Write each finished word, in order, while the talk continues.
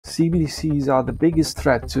CBDCs are the biggest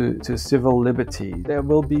threat to civil liberty. There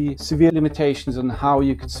will be severe limitations on how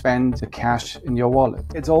you could spend the cash in your wallet.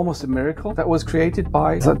 It's almost a miracle that was created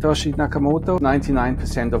by Satoshi Nakamoto.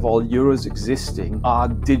 99% of all euros existing are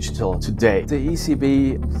digital today. The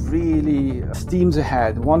ECB really steams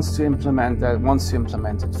ahead, wants to implement that, wants to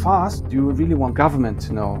implement it fast. Do you really want government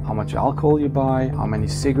to know how much alcohol you buy, how many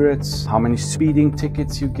cigarettes, how many speeding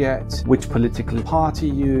tickets you get, which political party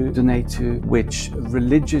you donate to, which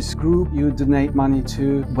religious group you donate money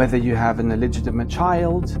to, whether you have an illegitimate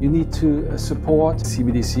child you need to support?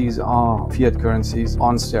 CBDCs are fiat currencies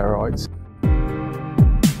on steroids.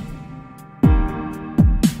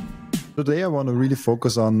 Today I want to really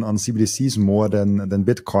focus on CBDCs more than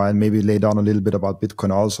Bitcoin, maybe lay down a little bit about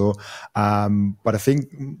Bitcoin also. But I think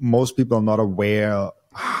most people are not aware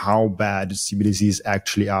how bad CBDCs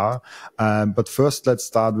actually are. But first, let's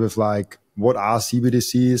start with what are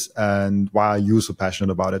CBDCs and why are you so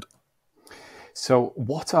passionate about it? So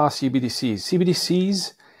what are CBDCs?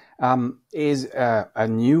 CBDCs is a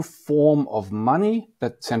new form of money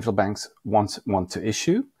that central banks want to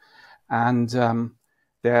issue. And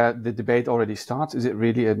the debate already starts. Is it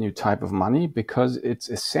really a new type of money? Because it's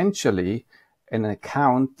essentially an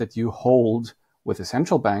account that you hold with a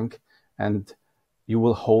central bank, and you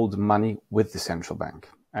will hold money with the central bank.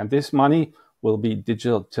 And this money will be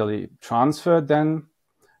digitally transferred then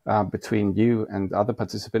between you and other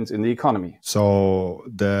participants in the economy. So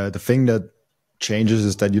the thing that changes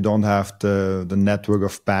is that you don't have the network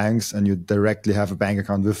of banks, and you directly have a bank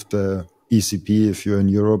account with the ECB if you're in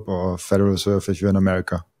Europe, or Federal Reserve if you're in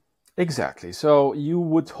America. Exactly. So you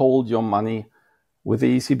would hold your money with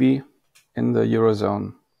the ECB in the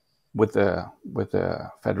Eurozone, with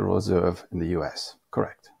the Federal Reserve in the US.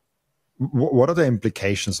 Correct. What are the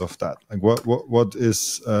implications of that? What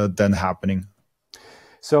is then happening?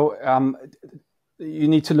 So you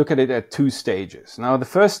need to look at it at two stages. Now, the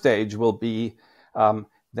first stage will be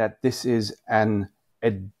that this is an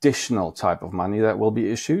additional type of money that will be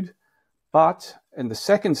issued. But in the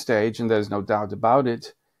second stage, and there's no doubt about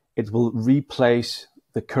it, it will replace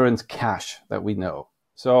the current cash that we know.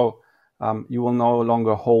 So you will no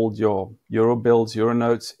longer hold your euro bills, euro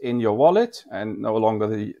notes in your wallet, and no longer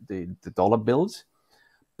the dollar bills,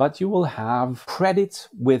 but you will have credits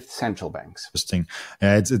with central banks. Interesting.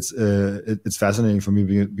 Yeah, it's fascinating for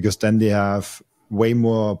me because then they have way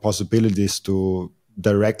more possibilities to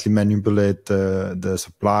directly manipulate the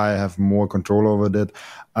supply, have more control over that.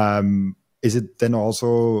 Is it then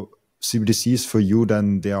also CBDCs for you?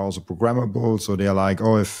 Then they are also programmable, so they are like,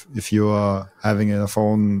 oh, if you are having a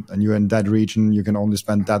phone and you're in that region, you can only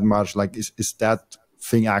spend that much. Is that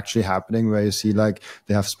thing actually happening where you see they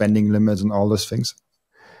have spending limits and all those things?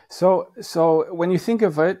 So when you think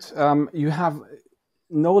of it, you have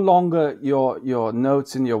no longer your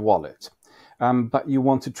notes in your wallet, but you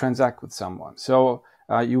want to transact with someone. So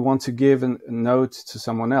you want to give a note to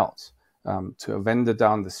someone else, to a vendor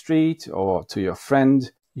down the street or to your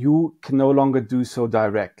friend. You can no longer do so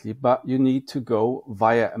directly, but you need to go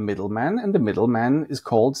via a middleman, and the middleman is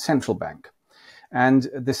called central bank. And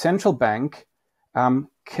the central bank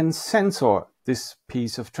can censor this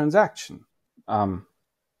piece of transaction.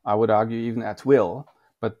 I would argue even at will,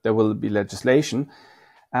 but there will be legislation.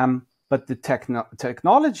 But the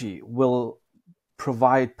technology will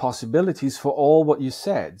provide possibilities for all what you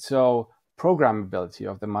said. So programmability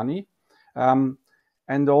of the money,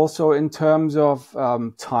 and also in terms of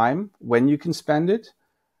time, when you can spend it,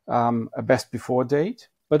 a best before date,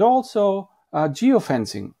 but also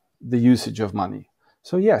geofencing the usage of money.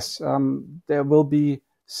 So yes, there will be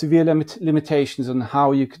severe limitations on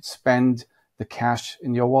how you could spend the cash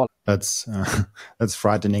in your wallet. That's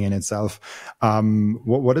frightening in itself.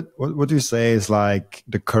 What do you say is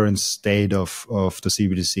the current state of the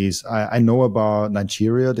CBDCs? I know about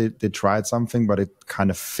Nigeria. They tried something, but it kind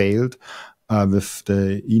of failed with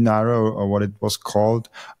the e-Naira, or what it was called.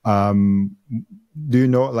 Do you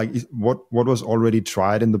know what was already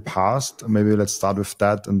tried in the past? Maybe let's start with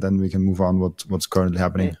that, and then we can move on what's currently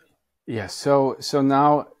happening. Yes. So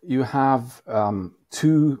now you have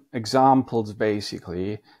two examples,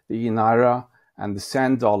 basically, the e-Naira and the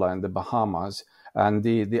sand dollar in the Bahamas. And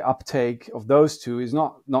the uptake of those two is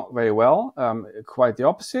not very well. Quite the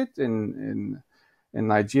opposite. In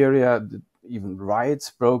Nigeria, even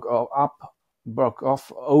riots broke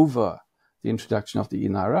off over the introduction of the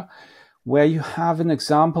e-Naira. Where you have an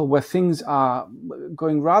example where things are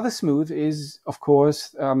going rather smooth is, of course,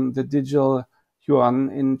 the digital yuan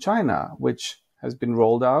in China, which has been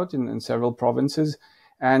rolled out in several provinces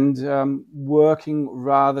and working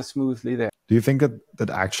rather smoothly there. Do you think that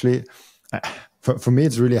actually For me,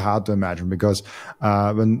 it's really hard to imagine because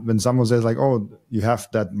when someone says like, "Oh, you have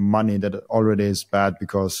that money," that already is bad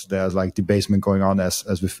because there's like debasement going on as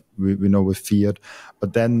we know with fiat.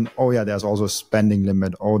 But then, oh yeah, there's also a spending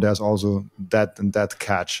limit. Oh, there's also that and that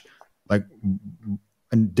catch. Like,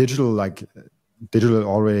 and digital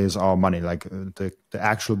already is our money. Like the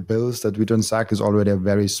actual bills that we transact is already a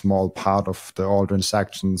very small part of all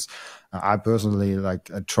transactions. I personally I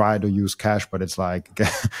try to use cash, but it's like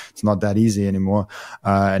it's not that easy anymore,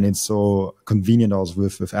 and it's so convenient also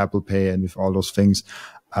with Apple Pay and with all those things.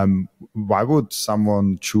 Why would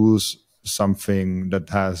someone choose something that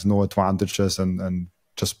has no advantages and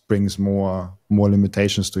just brings more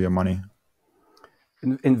limitations to your money?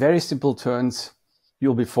 In very simple terms,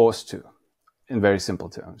 you'll be forced to. In very simple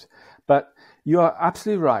terms, but you are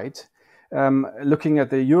absolutely right. Looking at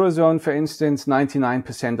the Eurozone, for instance,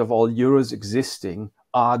 99% of all euros existing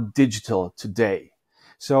are digital today.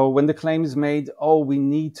 So when the claim is made, oh, we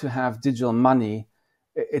need to have digital money,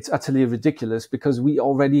 it's utterly ridiculous because we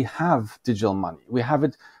already have digital money. We have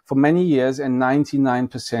it for many years, and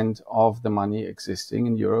 99% of the money existing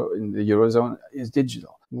in the Eurozone is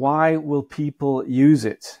digital. Why will people use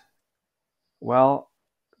it? Well,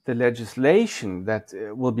 the legislation that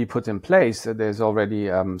will be put in place, there's already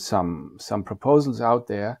some proposals out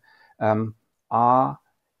there, are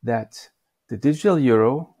that the digital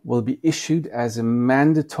euro will be issued as a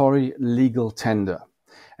mandatory legal tender.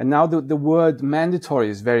 And now the word mandatory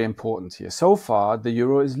is very important here. So far, the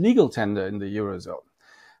euro is legal tender in the Eurozone.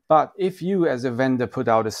 But if you as a vendor put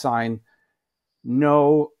out a sign,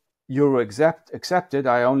 no euro accepted,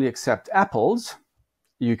 I only accept apples,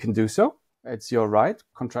 you can do so. It's your right,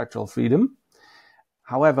 contractual freedom.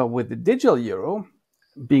 However, with the digital euro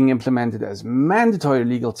being implemented as mandatory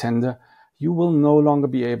legal tender, you will no longer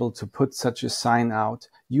be able to put such a sign out.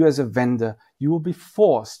 You as a vendor, you will be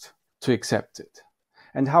forced to accept it.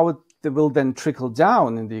 And how it will then trickle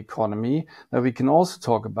down in the economy, that we can also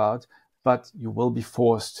talk about, but you will be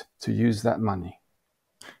forced to use that money.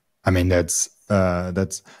 I mean, that's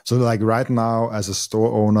so like right now as a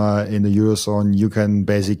store owner in the Eurozone, you can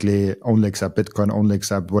basically only accept Bitcoin, only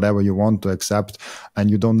accept whatever you want to accept, and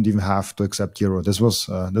you don't even have to accept euro. This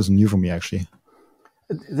is new for me, actually.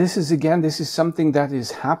 This is something that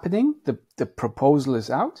is happening. The proposal is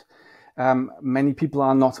out. Many people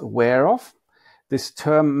are not aware of. This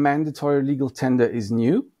term mandatory legal tender is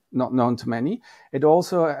new, not known to many. It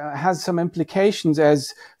also has some implications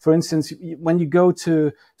as, for instance, when you go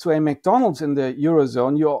to a McDonald's in the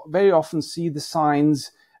Eurozone, you very often see the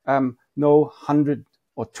signs, no 100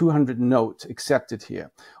 or 200 note accepted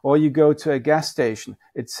here. Or you go to a gas station,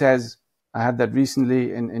 it says, I had that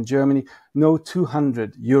recently in Germany, no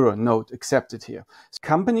 200 euro note accepted here.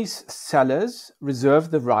 Companies, sellers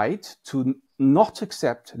reserve the right to not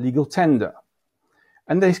accept legal tender.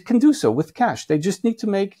 And they can do so with cash. They just need to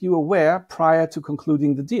make you aware prior to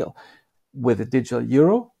concluding the deal. With a digital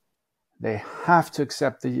euro, they have to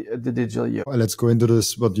accept the digital euro. Let's go into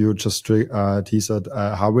this, what you just teased.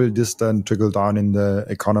 How will this then trickle down in the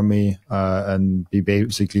economy and be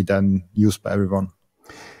basically then used by everyone?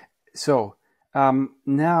 So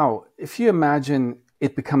now, if you imagine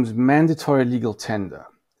it becomes mandatory legal tender,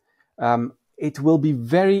 it will be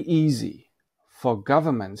very easy for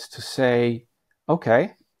governments to say,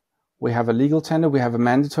 okay, we have a legal tender, we have a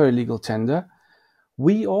mandatory legal tender.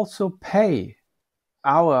 We also pay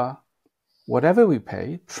whatever we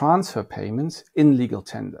pay, transfer payments in legal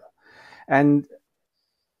tender. And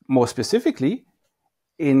more specifically,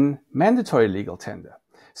 in mandatory legal tender.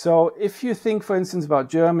 So if you think, for instance, about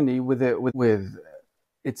Germany with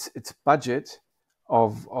its budget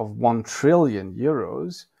of 1 trillion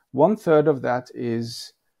euros, 1/3 of that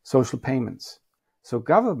is social payments. So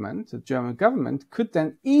the German government could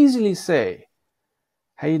then easily say,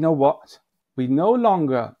 hey, you know what? We no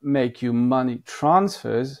longer make you money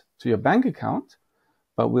transfers to your bank account,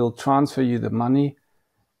 but we'll transfer you the money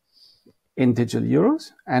in digital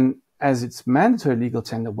euros. And as it's mandatory legal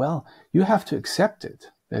tender, well, you have to accept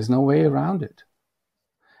it. There's no way around it.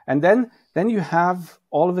 And then you have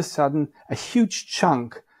all of a sudden a huge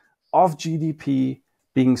chunk of GDP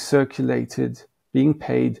being circulated, being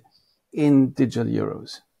paid in digital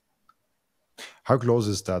euros. How close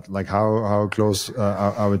is that? Like how close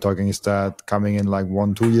are we talking? Is that coming in like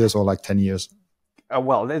 1-2 years or like 10 years?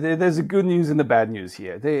 Well, there's a good news and the bad news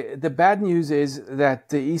here. The bad news is that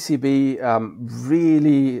the ECB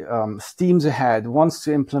really steams ahead, wants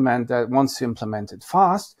to implement it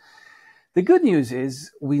fast. The good news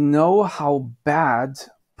is we know how bad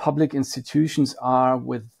public institutions are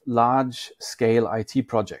with large-scale IT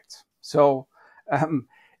projects. So,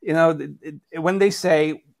 when they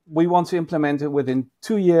say we want to implement it within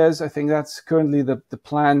 2 years. I think that's currently the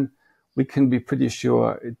plan. We can be pretty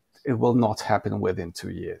sure it will not happen within 2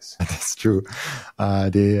 years. That's true.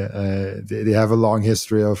 They have a long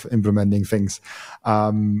history of implementing things.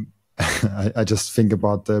 I just think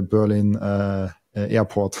about the Berlin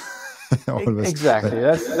airport. Exactly.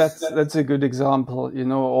 That's a good example. You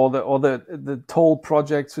know, all the toll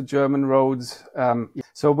projects for German roads.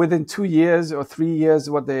 So within 2 years or 3 years,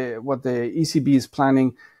 what the ECB is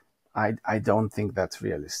planning, I don't think that's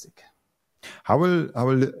realistic.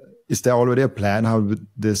 Is there already a plan how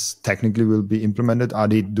this technically will be implemented? Are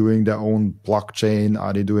they doing their own blockchain?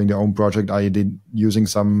 Are they doing their own project? Are they using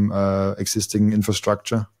some existing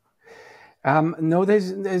infrastructure? No, there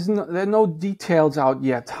are no details out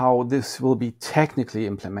yet how this will be technically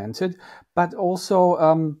implemented, but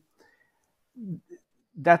also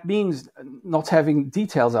that means not having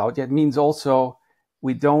details out yet means also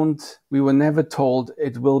we were never told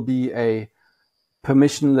it will be a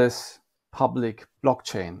permissionless public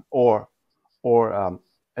blockchain or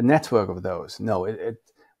a network of those. No, it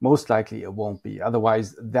most likely it won't be.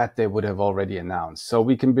 Otherwise, that they would have already announced. So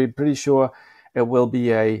we can be pretty sure it will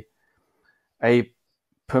be a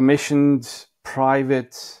permissioned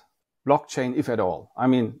private blockchain, if at all. I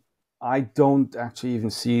mean, I don't actually even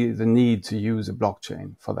see the need to use a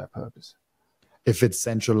blockchain for that purpose. If it's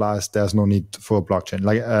centralized, there's no need for a blockchain.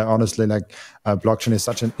 Like honestly, like blockchain is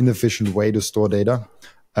such an inefficient way to store data,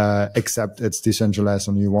 except it's decentralized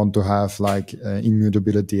and you want to have like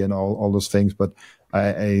immutability and all those things. But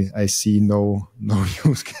I see no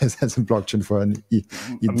use case as a blockchain for an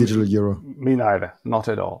digital euro. Me neither, not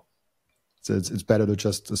at all. So it's better to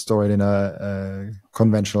just store it in a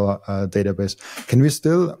conventional database. Can we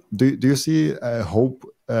still do you see hope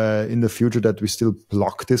in the future that we still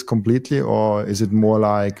block this completely, or is it more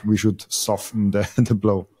like we should soften the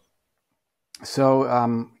blow? So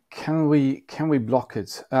can we block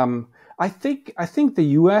it? I think the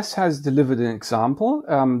US has delivered an example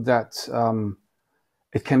that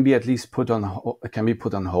it can be at least put on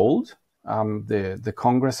hold. The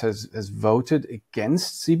Congress has voted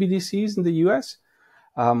against CBDCs in the US,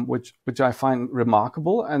 which I find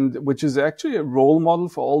remarkable, and which is actually a role model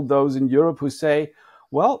for all those in Europe who say,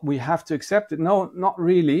 well, we have to accept it. No, not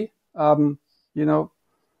really.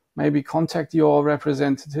 Maybe contact your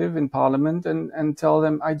representative in parliament and tell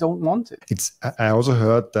them, I don't want it. I also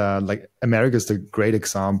heard that like America is the great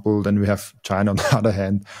example. Then we have China on the other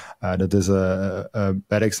hand, that is a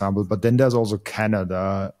bad example. But then there's also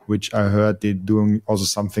Canada, which I heard they're doing also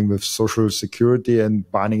something with social security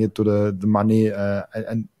and binding it to the money.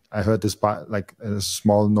 And I heard this like a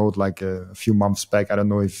small note like a few months back. I don't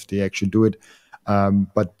know if they actually do it.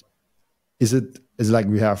 But it's like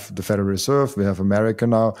we have the Federal Reserve, we have America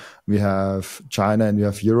now, we have China, and we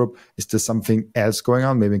have Europe. Is there something else going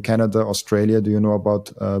on? Maybe Canada, Australia? Do you know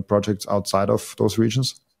about projects outside of those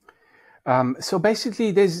regions? So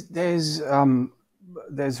basically, there's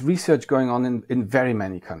research going on in very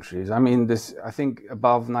many countries. I mean, I think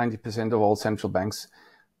above 90% of all central banks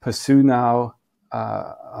pursue now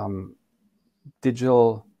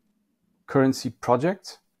digital currency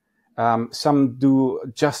projects. Some do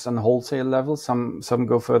just on wholesale level. Some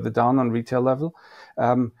go further down on retail level.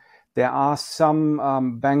 There are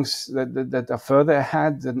some banks that are further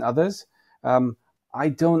ahead than others. I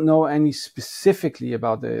don't know any specifically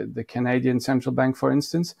about the Canadian Central Bank, for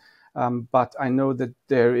instance, but I know that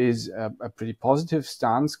there is a pretty positive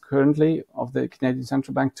stance currently of the Canadian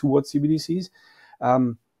Central Bank towards CBDCs.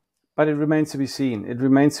 But it remains to be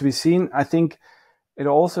seen. I think it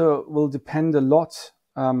also will depend a lot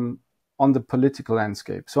on the political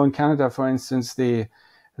landscape. So in Canada, for instance, the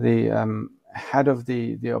head of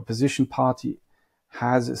the opposition party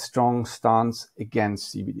has a strong stance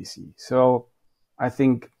against CBDC. So I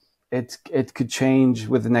think it could change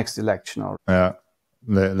with the next election. Yeah,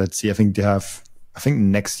 let's see. I think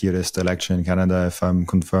next year is the election in Canada, if I'm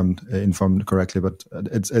informed correctly. But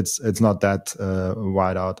it's not that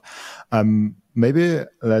wide out. Maybe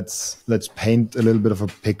let's paint a little bit of a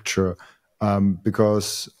picture.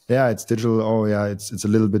 Because it's digital. Oh yeah, it's a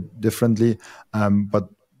little bit differently. But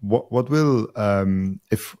what will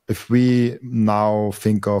if we now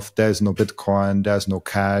think of there's no Bitcoin, there's no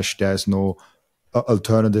cash, there's no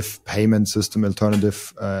alternative payment system,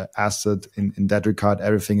 alternative asset in that regard,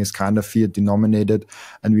 everything is kind of fiat denominated,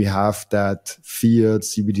 and we have that fiat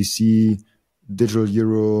CBDC, digital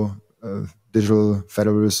euro, digital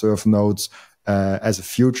Federal Reserve notes as a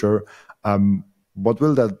future. What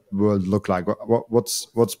will that world look like?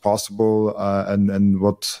 What's possible, and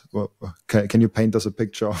what can you paint us a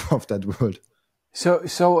picture of that world? So,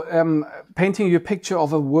 painting you a picture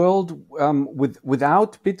of a world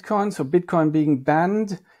without Bitcoin, so Bitcoin being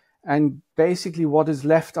banned, and basically what is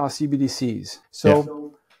left are CBDCs.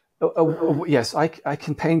 So, yes, I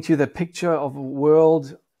can paint you the picture of a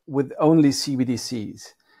world with only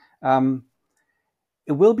CBDCs.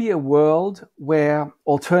 It will be a world where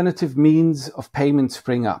alternative means of payment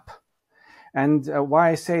spring up. And why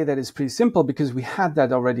I say that is pretty simple, because we had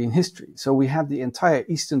that already in history. So we had the entire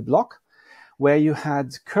Eastern Bloc, where you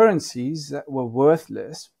had currencies that were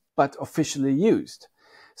worthless, but officially used.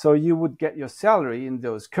 So you would get your salary in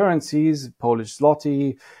those currencies, Polish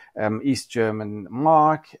zloty, East German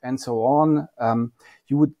mark, and so on.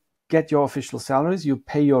 You would get your official salaries, you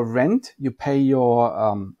pay your rent, you pay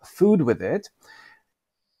your food with it.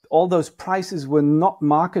 All those prices were not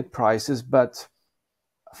market prices, but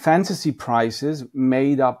fantasy prices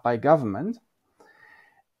made up by government.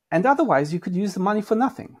 And otherwise, you could use the money for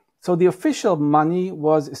nothing. So the official money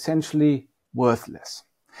was essentially worthless.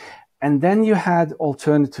 And then you had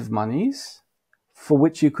alternative monies for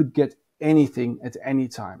which you could get anything at any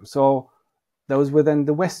time. So those were then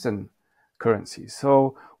the Western currencies.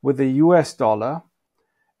 So with the US dollar,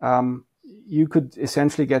 you could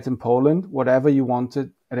essentially get in Poland whatever you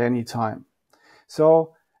wanted at any time.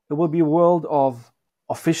 So it will be a world of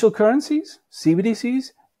official currencies,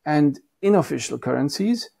 CBDCs, and unofficial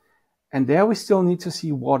currencies. And there we still need to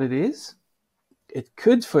see what it is. It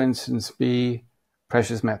could, for instance, be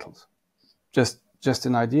precious metals. Just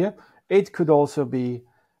an idea. It could also be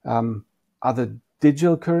other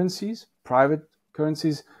digital currencies, private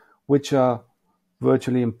currencies, which are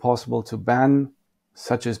virtually impossible to ban,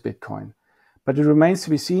 such as Bitcoin. But it remains to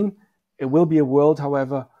be seen. It will be a world,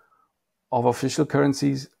 however, of official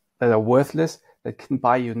currencies that are worthless, that can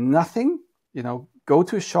buy you nothing. You know, go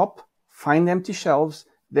to a shop, find empty shelves.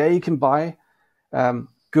 There you can buy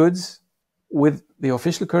goods with the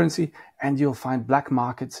official currency, and you'll find black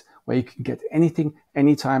markets where you can get anything,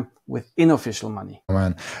 anytime with unofficial money. Oh,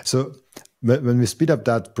 man. So when we speed up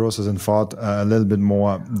that process and thought a little bit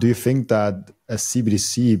more, do you think that a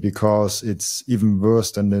CBDC, because it's even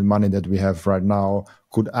worse than the money that we have right now,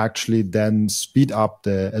 could actually then speed up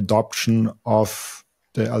the adoption of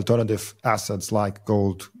the alternative assets like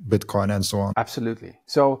gold, Bitcoin, and so on? Absolutely.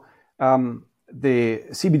 So the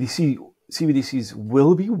CBDCs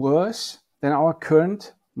will be worse than our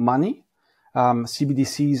current money.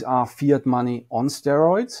 CBDCs are fiat money on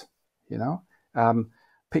steroids, you know,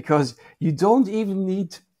 because you don't even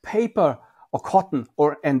need paper or cotton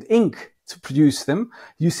and ink to produce them.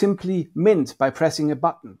 You simply mint by pressing a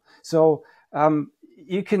button. So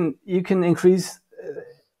you can increase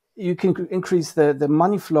the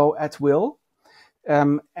money flow at will.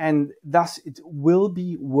 And thus it will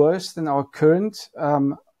be worse than our current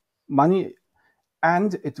money,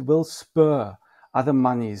 and it will spur other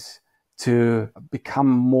monies to become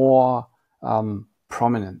more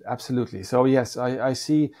prominent. Absolutely. So yes, I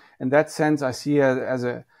see, in that sense, I see it as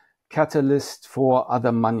a catalyst for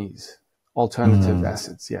other monies, alternative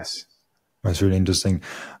assets. Yes. That's really interesting.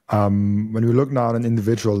 When we look now at an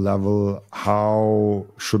individual level, how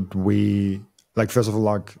should we, like, first of all,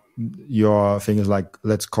 like, your thing is like,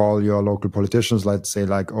 let's call your local politicians, let's say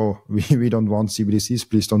like, oh, we don't want CBDCs,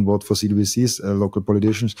 please don't vote for CBDCs, local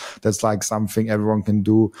politicians. That's like something everyone can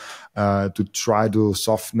do to try to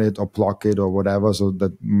soften it or block it or whatever, so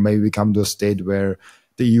that maybe we come to a state where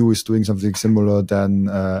the EU is doing something similar than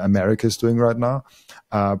America is doing right now.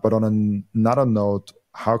 But on another note,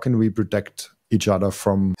 how can we protect each other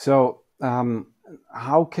from? So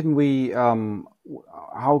how can we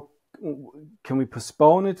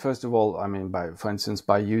postpone it? First of all, I mean, for instance,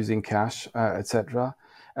 by using cash, etc.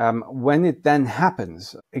 When it then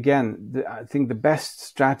happens, again, I think the best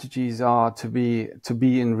strategies are to be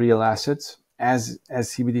in real assets, as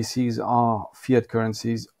CBDCs are fiat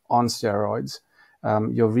currencies on steroids.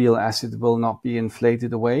 Your real asset will not be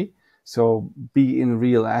inflated away. So be in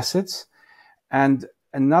real assets. And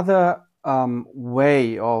another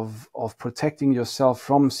way of protecting yourself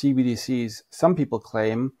from CBDCs, some people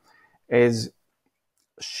claim, is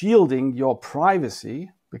shielding your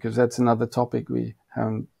privacy, because that's another topic we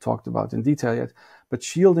haven't talked about in detail yet, but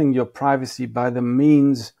shielding your privacy by the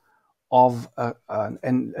means of a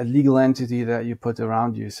legal entity that you put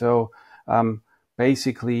around you. So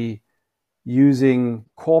basically using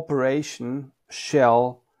corporation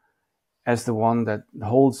shell as the one that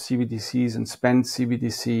holds CBDCs and spends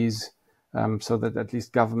CBDCs so that at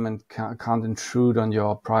least government can't intrude on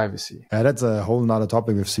your privacy. Yeah, that's a whole nother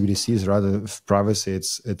topic with CBDCs, right? With privacy,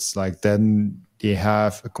 it's like then they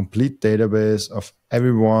have a complete database of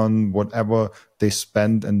everyone, whatever they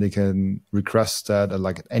spend, and they can request that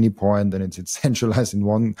at any point, and it's centralized in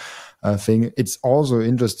one thing. It's also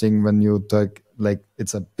interesting when you take,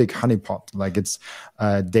 it's a big honeypot, it's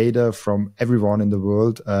data from everyone in the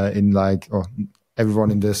world,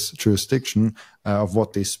 everyone in this jurisdiction of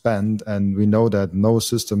what they spend. And we know that no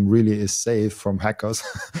system really is safe from hackers,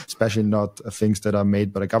 especially not things that are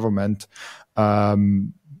made by the government.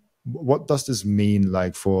 What does this mean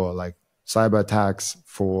for cyber attacks,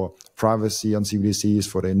 for privacy on CBDCs,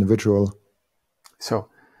 for the individual? So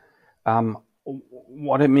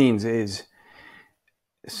what it means is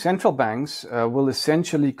central banks will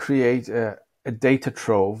essentially create a data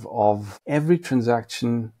trove of every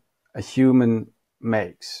transaction a human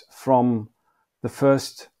makes, from the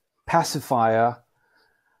first pacifier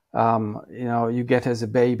you get as a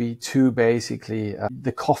baby to basically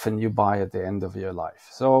the coffin you buy at the end of your life.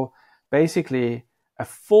 So basically a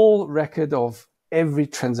full record of every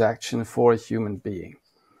transaction for a human being.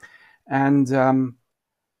 And there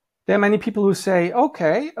are many people who say,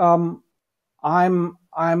 okay, I'm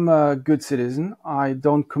a good citizen, I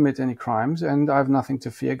don't commit any crimes, and I have nothing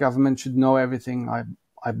to fear. Government should know everything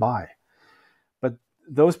I buy. But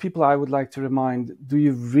those people I would like to remind, do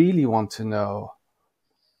you really want to know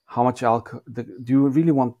how much alcohol, do you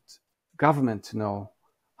really want government to know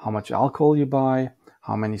how much alcohol you buy,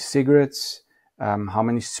 how many cigarettes, how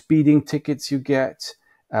many speeding tickets you get,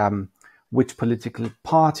 which political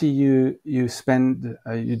party you spend,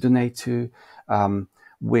 you donate to,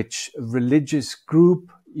 which religious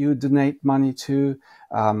group you donate money to,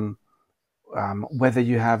 whether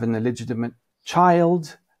you have an illegitimate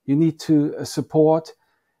child you need to support,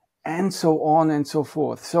 and so on and so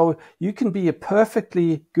forth. So you can be a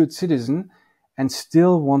perfectly good citizen and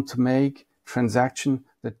still want to make transaction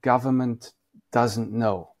that government doesn't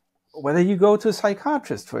know. Whether you go to a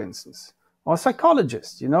psychiatrist, for instance, or a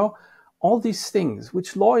psychologist, all these things,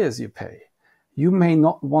 which lawyers you pay, you may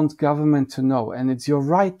not want government to know. And it's your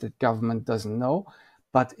right that government doesn't know,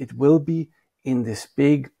 but it will be in this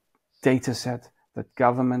big data set that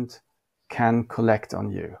government can collect on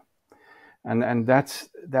you. And that's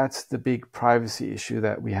the big privacy issue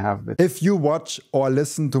that we have. If you watch or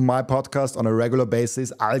listen to my podcast on a regular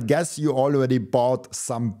basis, I guess you already bought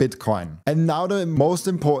some Bitcoin. And now the most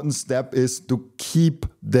important step is to keep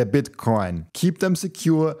the Bitcoin. Keep them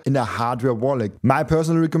secure in a hardware wallet. My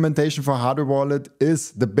personal recommendation for hardware wallet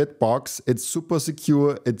is the BitBox. It's super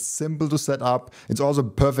secure. It's simple to set up. It's also a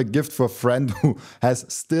perfect gift for a friend who has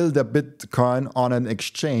still their Bitcoin on an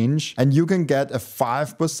exchange. And you can get a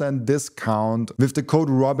 5% discount with the code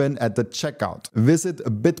Robin at the checkout. Visit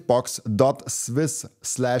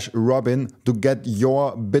bitbox.swiss/Robin to get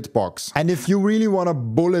your BitBox. And if you really want to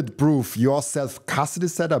bulletproof your self-custody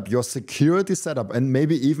setup, your security setup, and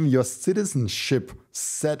maybe even your citizenship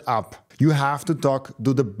setup, you have to talk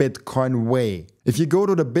to the Bitcoin Way. If you go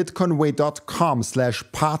to the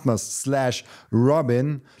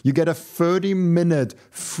bitcoinway.com/partners/Robin, you get a 30-minute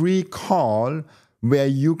free call where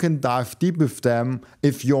you can dive deep with them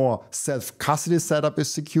if your self-custody setup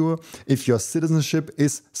is secure, if your citizenship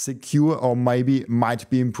is secure or maybe might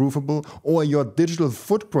be improvable, or your digital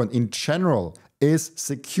footprint in general is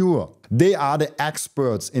secure. They are the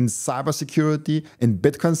experts in cybersecurity, in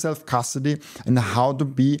Bitcoin self-custody, and how to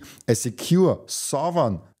be a secure,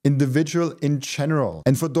 sovereign individual in general.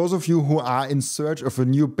 And for those of you who are in search of a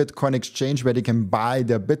new Bitcoin exchange where they can buy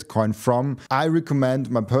their Bitcoin from, I recommend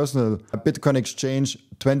my personal Bitcoin exchange,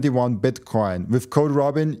 21 Bitcoin. With code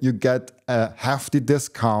Robin, you get a hefty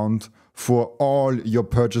discount for all your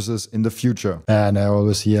purchases in the future. And I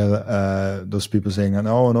always hear those people saying,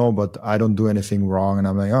 oh no, but I don't do anything wrong. And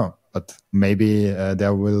I'm like, oh, but maybe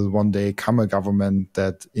there will one day come a government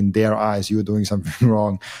that in their eyes you're doing something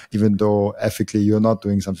wrong, even though ethically you're not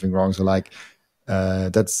doing something wrong. So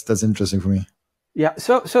that's interesting for me. Yeah.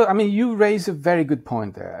 So I mean, you raise a very good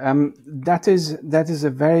point there. That is a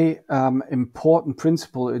very important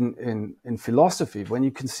principle in philosophy when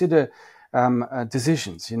you consider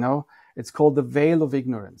decisions. It's called the veil of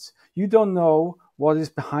ignorance. You don't know what is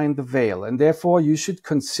behind the veil, and therefore you should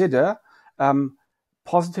consider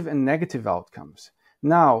positive and negative outcomes.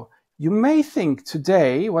 Now, you may think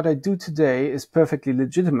today, what I do today is perfectly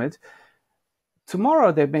legitimate.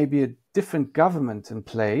 Tomorrow, there may be a different government in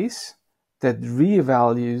place that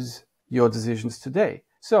reevaluates your decisions today.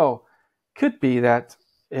 So, could be that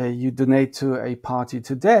you donate to a party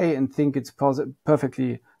today and think it's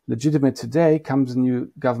perfectly legitimate today, comes a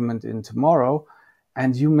new government in tomorrow,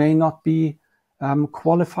 and you may not be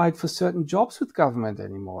qualified for certain jobs with government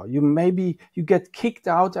anymore. You get kicked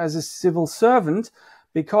out as a civil servant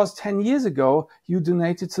because 10 years ago you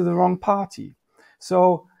donated to the wrong party.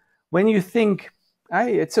 So when you think,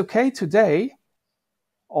 hey, it's okay today,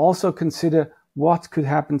 also consider what could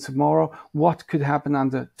happen tomorrow, what could happen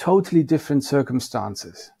under totally different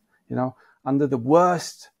circumstances, under the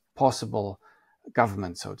worst possible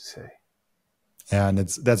government, so to say. Yeah, and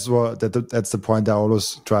that's the point I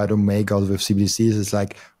always try to make out with CBDCs. It's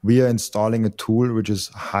like we are installing a tool which is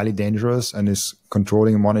highly dangerous and is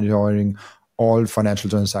controlling and monitoring all financial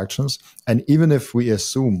transactions. And even if we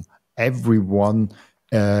assume everyone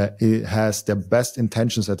has their best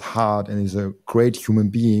intentions at heart and is a great human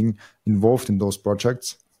being involved in those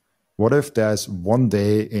projects, what if there's one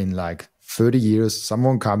day in like 30 years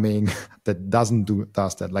someone coming that does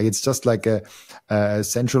that? Like it's just like a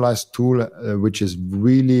centralized tool which is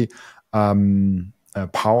really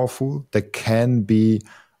powerful that can be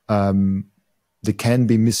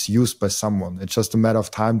misused by someone. It's just a matter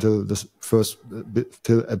of time till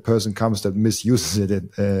a person comes that misuses it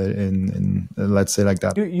in let's say like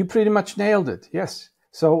that. You pretty much nailed it. Yes.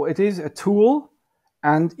 So it is a tool,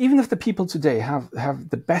 and even if the people today have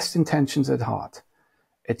the best intentions at heart,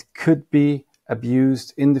 it could be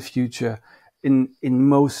abused in the future in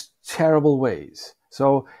most terrible ways.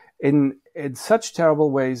 So in such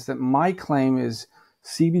terrible ways that my claim is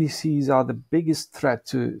CBDCs are the biggest threat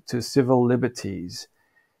to civil liberties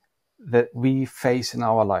that we face in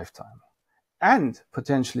our lifetime and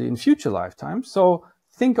potentially in future lifetimes. So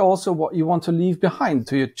think also what you want to leave behind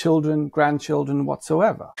to your children, grandchildren,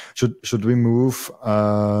 whatsoever. Should we move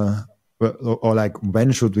or like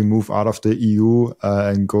when should we move out of the EU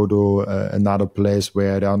and go to another place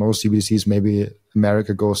where there are no CBDCs? Maybe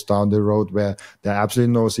America goes down the road where there are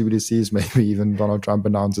absolutely no CBDCs. Maybe even Donald Trump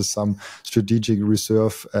announces some strategic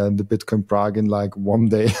reserve and the Bitcoin Prague in like one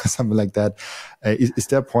day, something like that. Is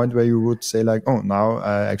there a point where you would say like, oh, now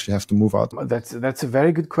I actually have to move out? That's a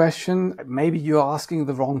very good question. Maybe you're asking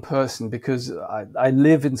the wrong person, because I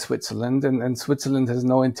live in Switzerland, and Switzerland has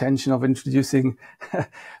no intention of introducing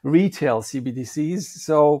retail CBDCs.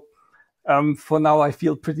 So for now, I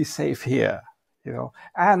feel pretty safe here,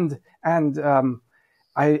 and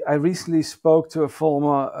I recently spoke to a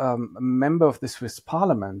former member of the Swiss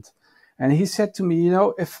Parliament, and he said to me,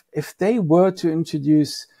 if they were to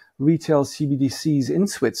introduce retail CBDCs in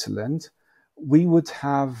Switzerland, we would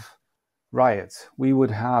have riots. We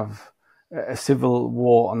would have a civil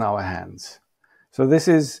war on our hands. So this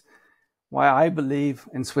is why I believe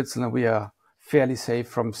in Switzerland we are fairly safe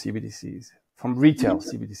from CBDCs, from retail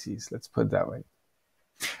CBDCs. Let's put it that way.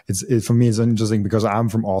 For me, it's interesting because I'm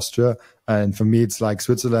from Austria, and for me, it's like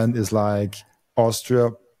Switzerland is like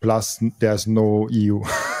Austria plus there's no EU.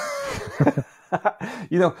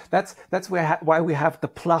 That's why we have the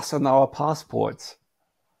plus on our passports.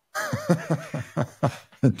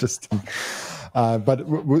 Interesting. But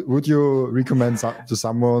would you recommend to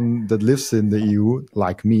someone that lives in the EU,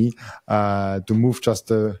 like me, to move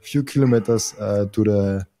just a few kilometers to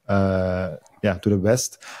the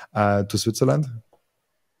west, to Switzerland?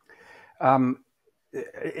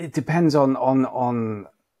 It depends on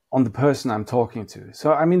the person I'm talking to.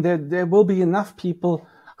 So, I mean, there will be enough people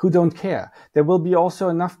who don't care. There will be also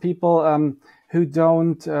enough people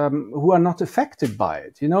who are not affected by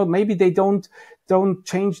it. Maybe they don't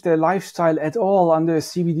change their lifestyle at all under a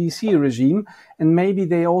CBDC regime, and maybe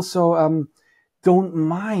they also don't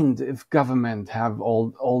mind if government have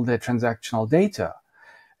all their transactional data.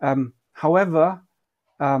 However,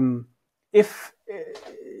 if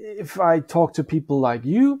I talk to people like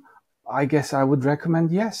you, I guess I would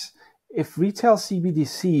recommend yes. If retail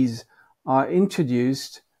CBDCs are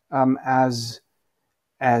introduced as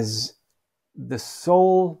the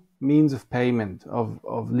sole means of payment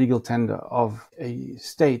of legal tender of a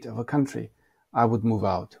state, of a country, I would move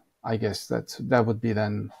out. I guess that would be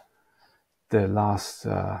then the last.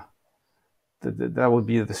 That would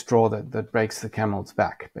be the straw that breaks the camel's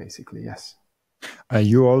back, basically. Yes.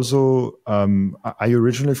 You also are you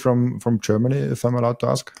originally from Germany, if I'm allowed to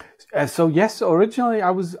ask? So yes, originally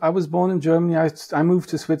I was born in Germany. I moved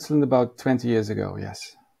to Switzerland about 20 years ago.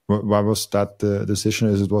 Yes. Why was that the decision?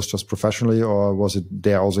 Is it was just professionally, or was it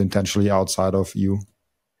there also intentionally outside of EU?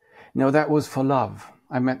 No, that was for love.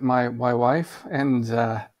 I met my wife, and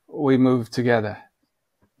we moved together.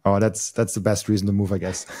 Oh, that's the best reason to move, I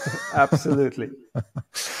guess. Absolutely.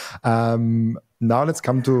 Now let's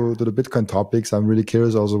come to the Bitcoin topics. I'm really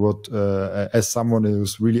curious also what, as someone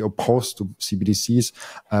who's really opposed to CBDCs,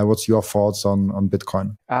 what's your thoughts on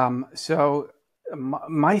Bitcoin? So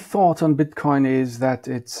my thought on Bitcoin is that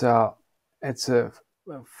it's it's a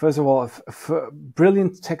first of all a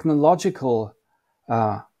brilliant technological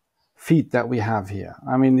feat that we have here.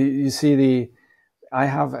 I mean, you see I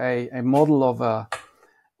have a model of a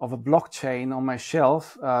blockchain on my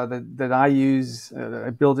shelf that I use. I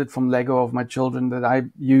built it from Lego of my children that I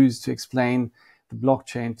use to explain the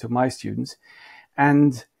blockchain to my students.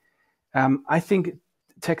 And I think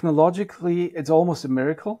technologically, it's almost a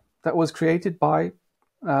miracle that was created by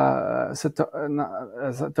Satoshi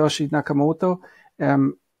Nakamoto.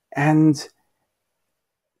 And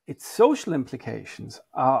its social implications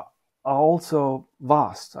are also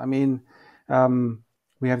vast. I mean,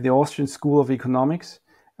 we have the Austrian School of Economics,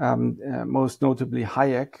 most notably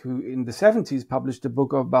Hayek, who in the 70s published a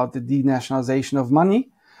book about the denationalization of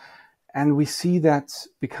money. And we see that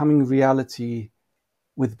becoming reality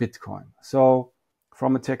with Bitcoin. So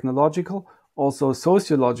from a technological, also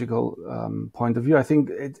sociological point of view, I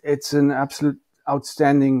think it's an absolute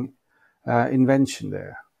outstanding invention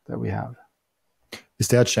there that we have. Is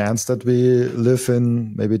there a chance that we live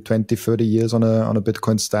in maybe 20, 30 years on a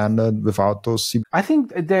Bitcoin standard without those? I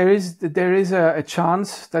think there is a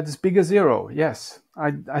chance that is bigger zero. Yes,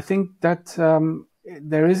 I think that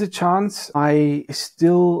there is a chance. I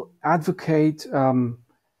still advocate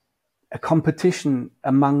a competition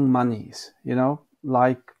among monies, you know,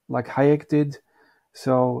 like Hayek did.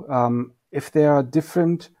 So if there are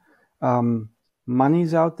different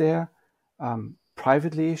monies out there,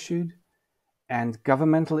 privately issued and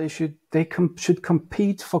governmental issued, they should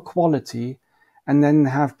compete for quality, and then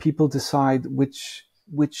have people decide which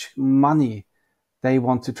money they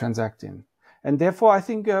want to transact in. And therefore, I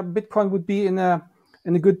think Bitcoin would be in a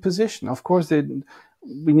good position. Of course,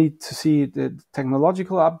 we need to see the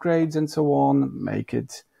technological upgrades and so on, make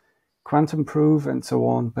it quantum proof and so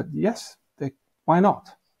on. But yes, why not?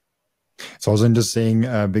 It's also interesting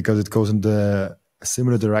because it goes in a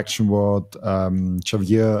similar direction what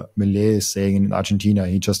Javier Milei is saying in Argentina.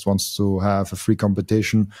 He just wants to have a free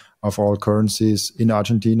competition of all currencies in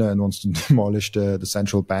Argentina and wants to demolish the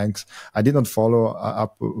central banks. I did not follow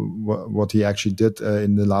up what he actually did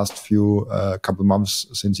in the last few couple months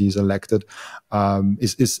since he's elected.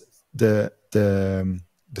 Is the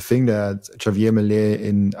thing that Javier Milei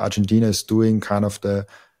in Argentina is doing kind of the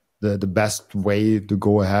best way to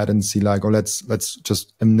go ahead and see like, oh, let's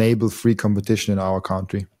just enable free competition in our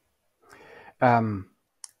country?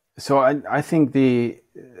 So I think the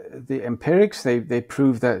empirics, they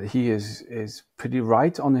prove that he is pretty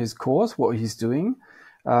right on his course, what he's doing.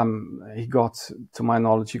 He got, to my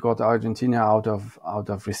knowledge, he got Argentina out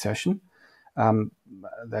of recession.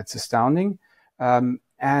 That's astounding.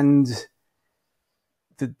 And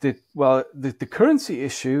the currency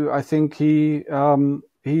issue, I think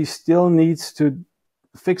he still needs to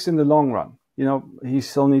fix in the long run. You know, he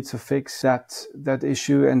still needs to fix that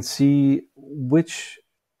issue and see which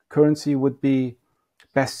currency would be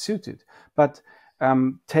best suited. But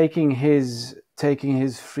taking his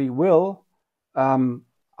free will,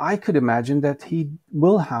 I could imagine that he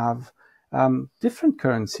will have different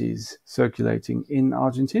currencies circulating in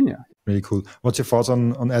Argentina. Really cool. What's your thoughts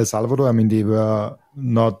on El Salvador? I mean, they were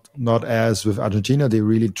not as with Argentina. They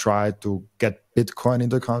really tried to get Bitcoin in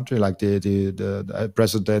the country. Like the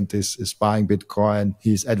president is buying Bitcoin.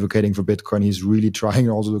 He's advocating for Bitcoin. He's really trying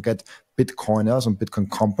also to get Bitcoiners and Bitcoin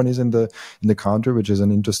companies in the country, which is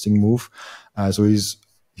an interesting move. So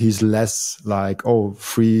he's less like, oh,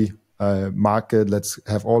 free market, let's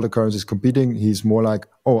have all the currencies competing. He's more like,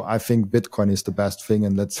 oh, I think Bitcoin is the best thing,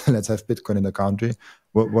 and let's have Bitcoin in the country.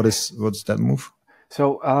 What's that move?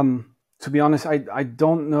 So to be honest, I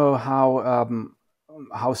don't know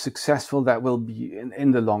how successful that will be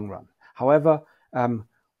in the long run. However,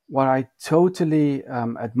 what I totally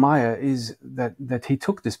admire is that he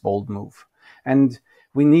took this bold move, and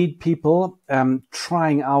we need people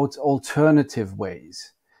trying out alternative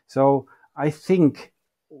ways. So I think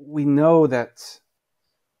we know that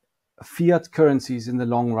fiat currencies in the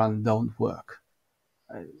long run don't work.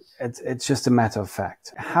 It's just a matter of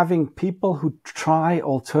fact. Having people who try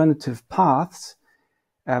alternative paths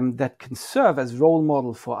that can serve as role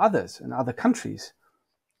model for others in other countries,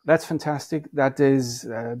 that's fantastic. That is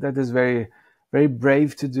very, very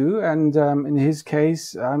brave to do. And in his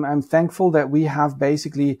case, I'm thankful that we have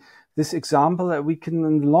basically this example that we can,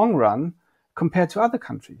 in the long run, compare to other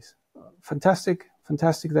countries. Fantastic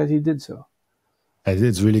that he did so.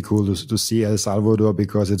 It's really cool to see El Salvador,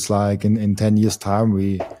 because it's like in 10 years time,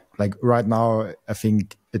 we like right now, I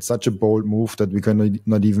think it's such a bold move that we can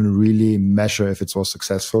not even really measure if it was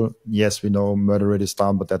successful. Yes, we know murder rate is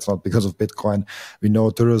down, but that's not because of Bitcoin. We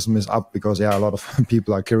know tourism is up because, a lot of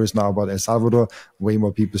people are curious now about El Salvador, way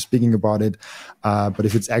more people speaking about it. But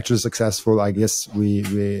if it's actually successful, I guess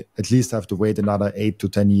we at least have to wait another 8 to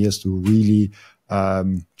 10 years to really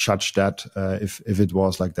judge that. If it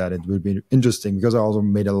was like that, it will be interesting, because I also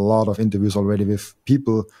made a lot of interviews already with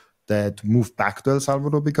people that moved back to El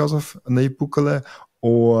Salvador because of Nayib Bukele,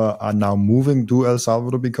 or are now moving to El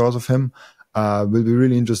Salvador because of him. Will be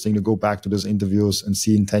really interesting to go back to those interviews and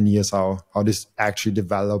see in 10 years how this actually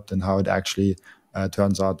developed and how it actually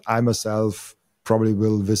turns out. I myself probably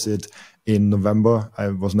will visit in November. I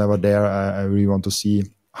was never there. I really want to see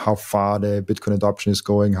how far the Bitcoin adoption is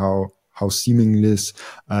going, how seamless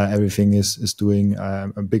everything is doing.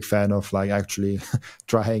 I'm a big fan of actually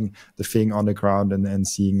trying the thing on the ground and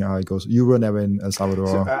seeing how it goes. You were never in El Salvador.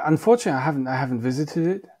 So, unfortunately, I haven't visited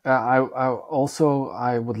it.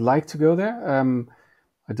 I would like to go there.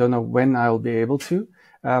 I don't know when I'll be able to.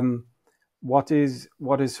 What is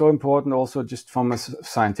so important also, just from a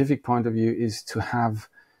scientific point of view, is to have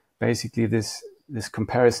basically this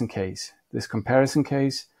comparison case.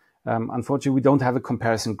 Unfortunately, we don't have a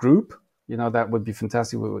comparison group. That would be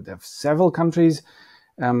fantastic. We would have several countries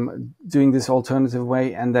doing this alternative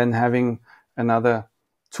way, and then having another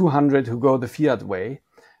 200 who go the fiat way.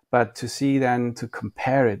 But to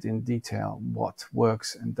compare it in detail, what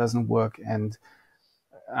works and doesn't work. And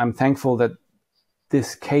I'm thankful that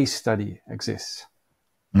this case study exists.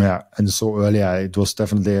 Yeah, and so early, it was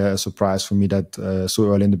definitely a surprise for me that so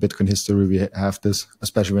early in the Bitcoin history we have this,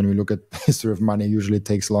 especially when we look at the history of money. Usually it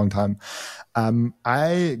takes a long time.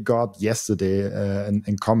 I got yesterday a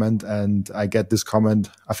comment, and I get this comment,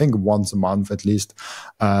 I think once a month at least.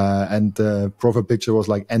 And the profile picture was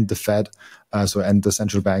end the Fed, so end the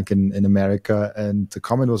central bank in America. And the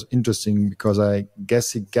comment was interesting because I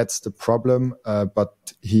guess he gets the problem, but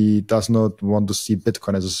he does not want to see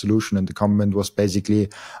Bitcoin as a solution. And the comment was basically,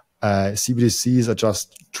 CBDCs are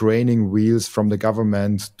just training wheels from the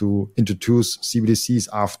government to introduce CBDCs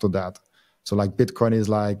after that. So Bitcoin is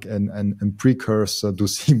a precursor to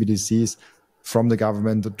CBDCs from the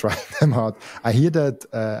government to try them out. I hear that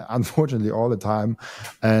unfortunately all the time,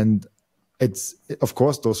 and of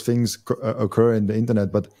course those things occur in the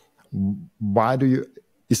internet. But why do you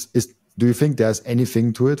think there's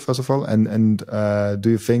anything to it, first of all, and do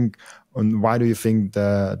you think, and why do you think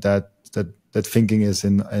that thinking is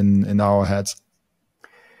in our heads?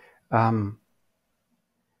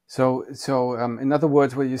 So in other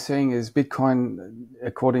words, what you're saying is Bitcoin,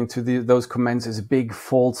 according to those comments, is a big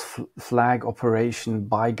false flag operation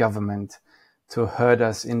by government to herd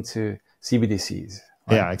us into CBDCs.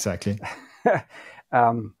 Right? Yeah, exactly.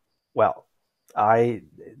 Well,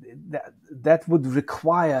 that would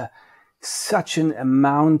require such an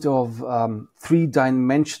amount of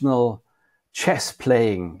three-dimensional chess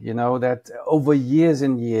playing, that over years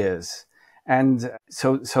and years, and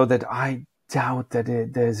so that I doubt that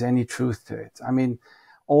there's any truth to it. I mean,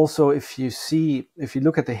 also if you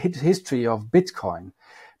look at the history of Bitcoin,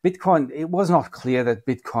 it was not clear that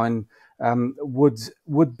Bitcoin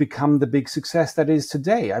would become the big success that is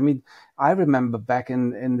today. I mean, I remember back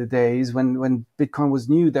in the days when Bitcoin was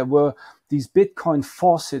new, there were these Bitcoin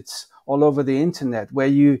faucets all over the internet where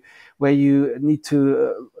you need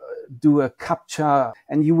to do a captcha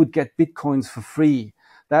and you would get Bitcoins for free.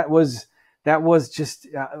 That was just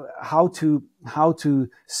how to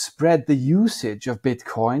spread the usage of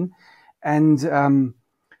Bitcoin, and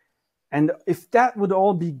if that would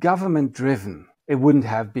all be government driven, it wouldn't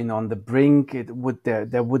have been on the brink.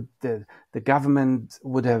 The government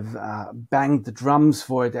would have banged the drums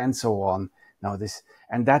for it and so on. Now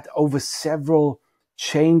that over several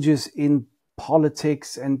changes in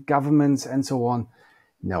politics and governments and so on.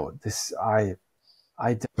 No,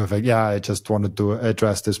 Perfect. Yeah, I just wanted to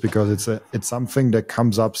address this because it's something that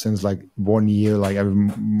comes up since 1 year. Every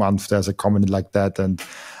month there's a comment like that, and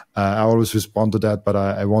I always respond to that. But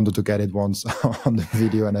I wanted to get it once on the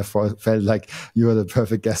video, and I felt like you are the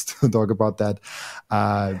perfect guest to talk about that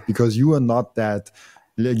because you are not that.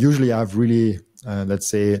 Usually, I have really let's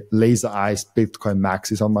say laser-eyed Bitcoin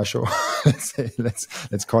maxis on my show.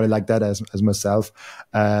 let's call it like that as myself.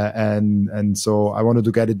 And so I wanted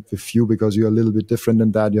to get it with you because you're a little bit different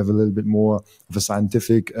than that. You have a little bit more of a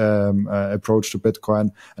scientific approach to Bitcoin,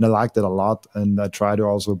 and I like that a lot. And I try to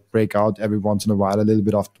also break out every once in a while a little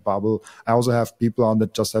bit off the bubble. I also have people on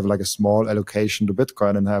that just have a small allocation to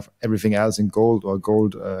Bitcoin and have everything else in gold or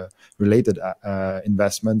gold related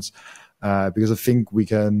investments. because I think we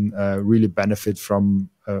can really benefit from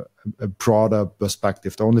a broader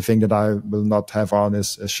perspective. The only thing that I will not have on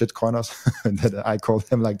is shitcoiners, that I call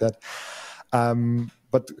them like that.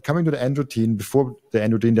 But coming to the end routine, before the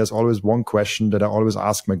end routine, there's always one question that I always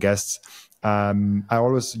ask my guests. I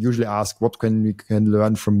always usually ask, what can we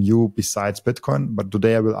learn from you besides Bitcoin? But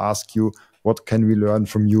today I will ask you, what can we learn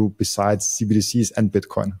from you besides CBDCs and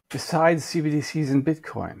Bitcoin? Besides CBDCs and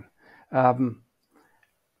Bitcoin?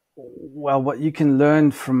 Well, what you can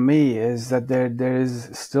learn from me is that there is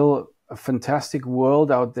still a fantastic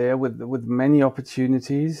world out there with many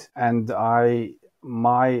opportunities, and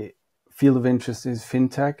my field of interest is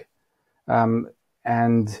fintech,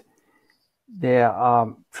 and there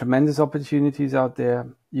are tremendous opportunities out there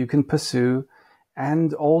you can pursue,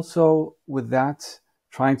 and also with that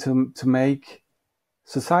trying to make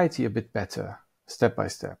society a bit better step by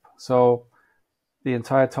step. So the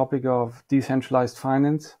entire topic of decentralized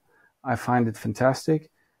finance, I find it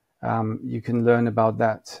fantastic. You can learn about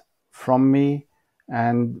that from me,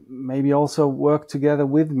 and maybe also work together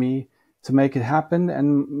with me to make it happen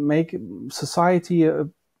and make society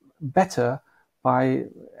better by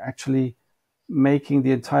actually making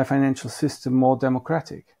the entire financial system more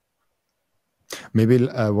democratic. Maybe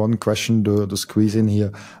one question to squeeze in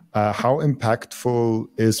here. How impactful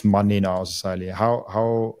is money in our society?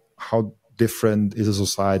 How different is a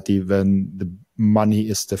society when the money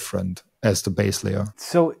is different as the base layer?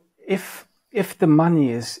 So if the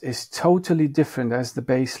money is totally different as the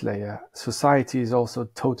base layer, society is also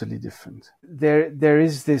totally different. There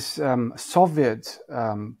is this Soviet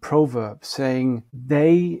proverb saying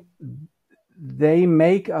they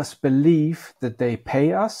make us believe that they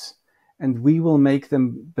pay us, and we will make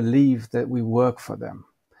them believe that we work for them.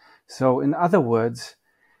 So in other words,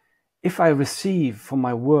 if I receive for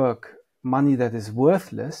my work money that is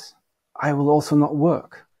worthless, I will also not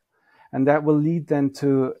work. And that will lead then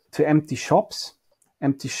to empty shops,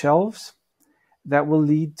 empty shelves. That will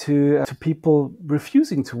lead to people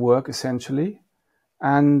refusing to work, essentially.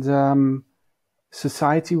 And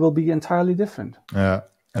society will be entirely different. Yeah.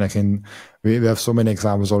 And we have so many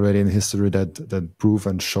examples already in history that prove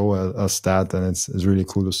and show us that, and it's really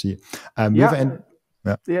cool to see. And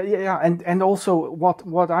also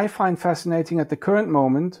what I find fascinating at the current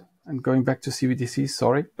moment, and going back to CBDCs,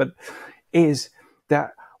 is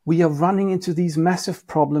that we are running into these massive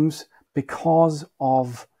problems because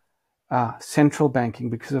of central banking,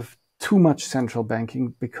 because of too much central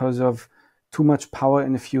banking, because of too much power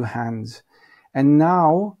in a few hands. And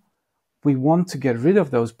now we want to get rid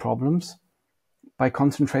of those problems by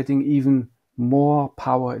concentrating even more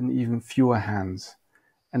power in even fewer hands.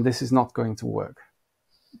 And this is not going to work.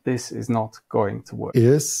 This is not going to work.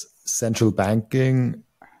 Is central banking,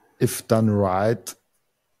 if done right,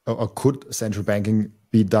 or could central banking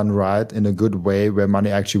be done right in a good way where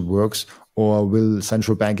money actually works, or will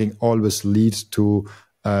central banking always lead to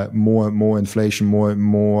more and more inflation, more and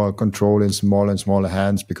more control in smaller and smaller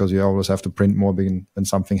hands, because you always have to print more when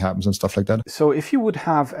something happens and stuff like that? So if you would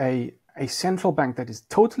have a central bank that is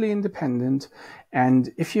totally independent,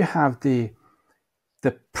 and if you have the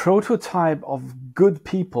prototype of good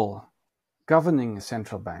people governing a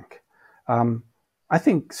central bank, I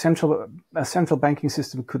think a central banking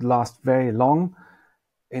system could last very long.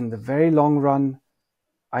 In the very long run,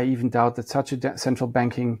 I even doubt that such a central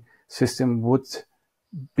banking system would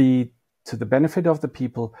be to the benefit of the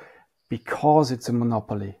people, because it's a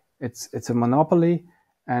monopoly. It's a monopoly,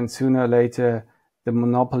 and sooner or later the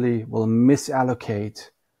monopoly will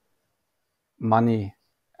misallocate money,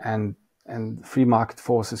 and free market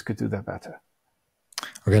forces could do that better.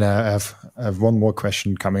 Okay, now I have one more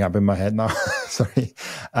question coming up in my head now. Sorry.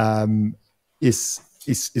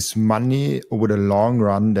 Is money over the long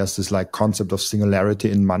run, there's this like concept of singularity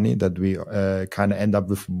in money, that we kind of end up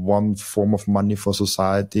with one form of money for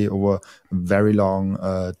society over a very long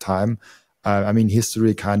time. I mean,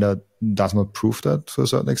 history kind of does not prove that to a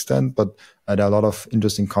certain extent, but there are a lot of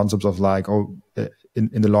interesting concepts of like,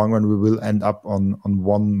 in the long run, we will end up on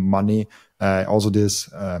one money. Also this,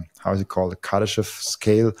 how is it called? The Kardashev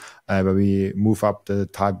scale, where we move up the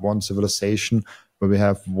type 1 civilization, where we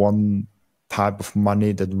have one type of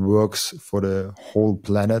money that works for the whole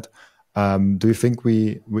planet. Do you think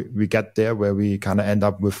we get there, where we kind of end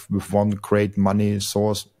up with one great money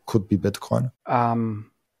source? Could be Bitcoin?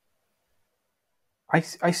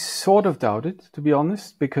 I sort of doubt it, to be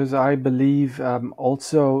honest, because I believe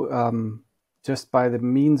also just by the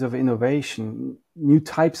means of innovation, new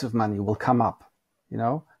types of money will come up. You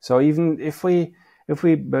know, so even if we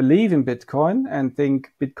believe in Bitcoin and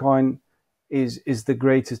think Bitcoin is the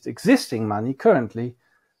greatest existing money currently,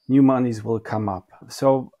 new monies will come up.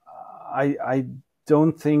 So I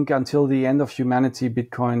don't think until the end of humanity,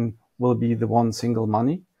 Bitcoin will be the one single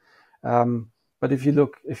money. But if you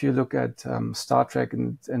look at Star Trek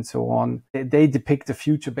and so on, they depict a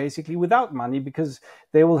future basically without money, because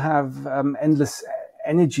they will have endless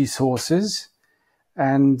energy sources.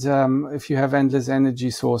 And if you have endless energy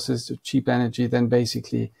sources, cheap energy, then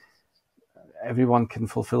basically everyone can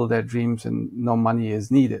fulfill their dreams and no money is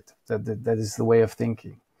needed. That is the way of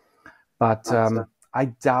thinking. But I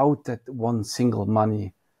doubt that one single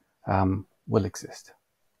money will exist.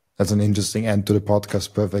 That's an interesting end to the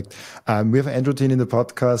podcast. Perfect. We have an end routine in the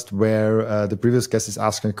podcast where the previous guest is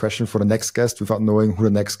asking a question for the next guest without knowing who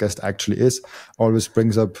the next guest actually is. Always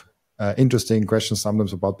brings up interesting questions,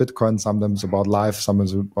 sometimes about Bitcoin, sometimes about life,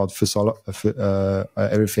 sometimes about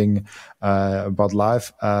everything about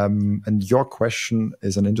life. And your question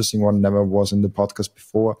is an interesting one, never was in the podcast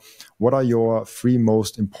before. What are your 3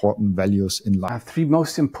 most important values in life? 3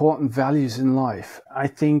 most important values in life. I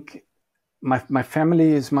think my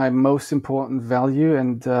family is my most important value,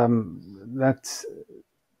 and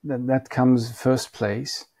that comes first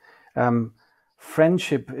place.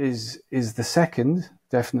 Friendship is the second,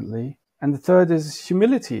 definitely. And the third is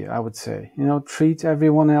humility, I would say. Treat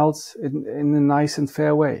everyone else in a nice and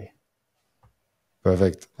fair way.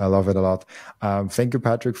 Perfect. I love it a lot. Thank you,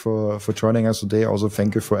 Patrick, for joining us today. Also,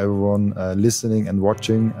 thank you for everyone listening and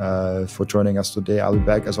watching for joining us today. I'll be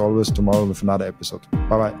back, as always, tomorrow with another episode.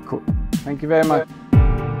 Bye-bye. Cool. Thank you very much.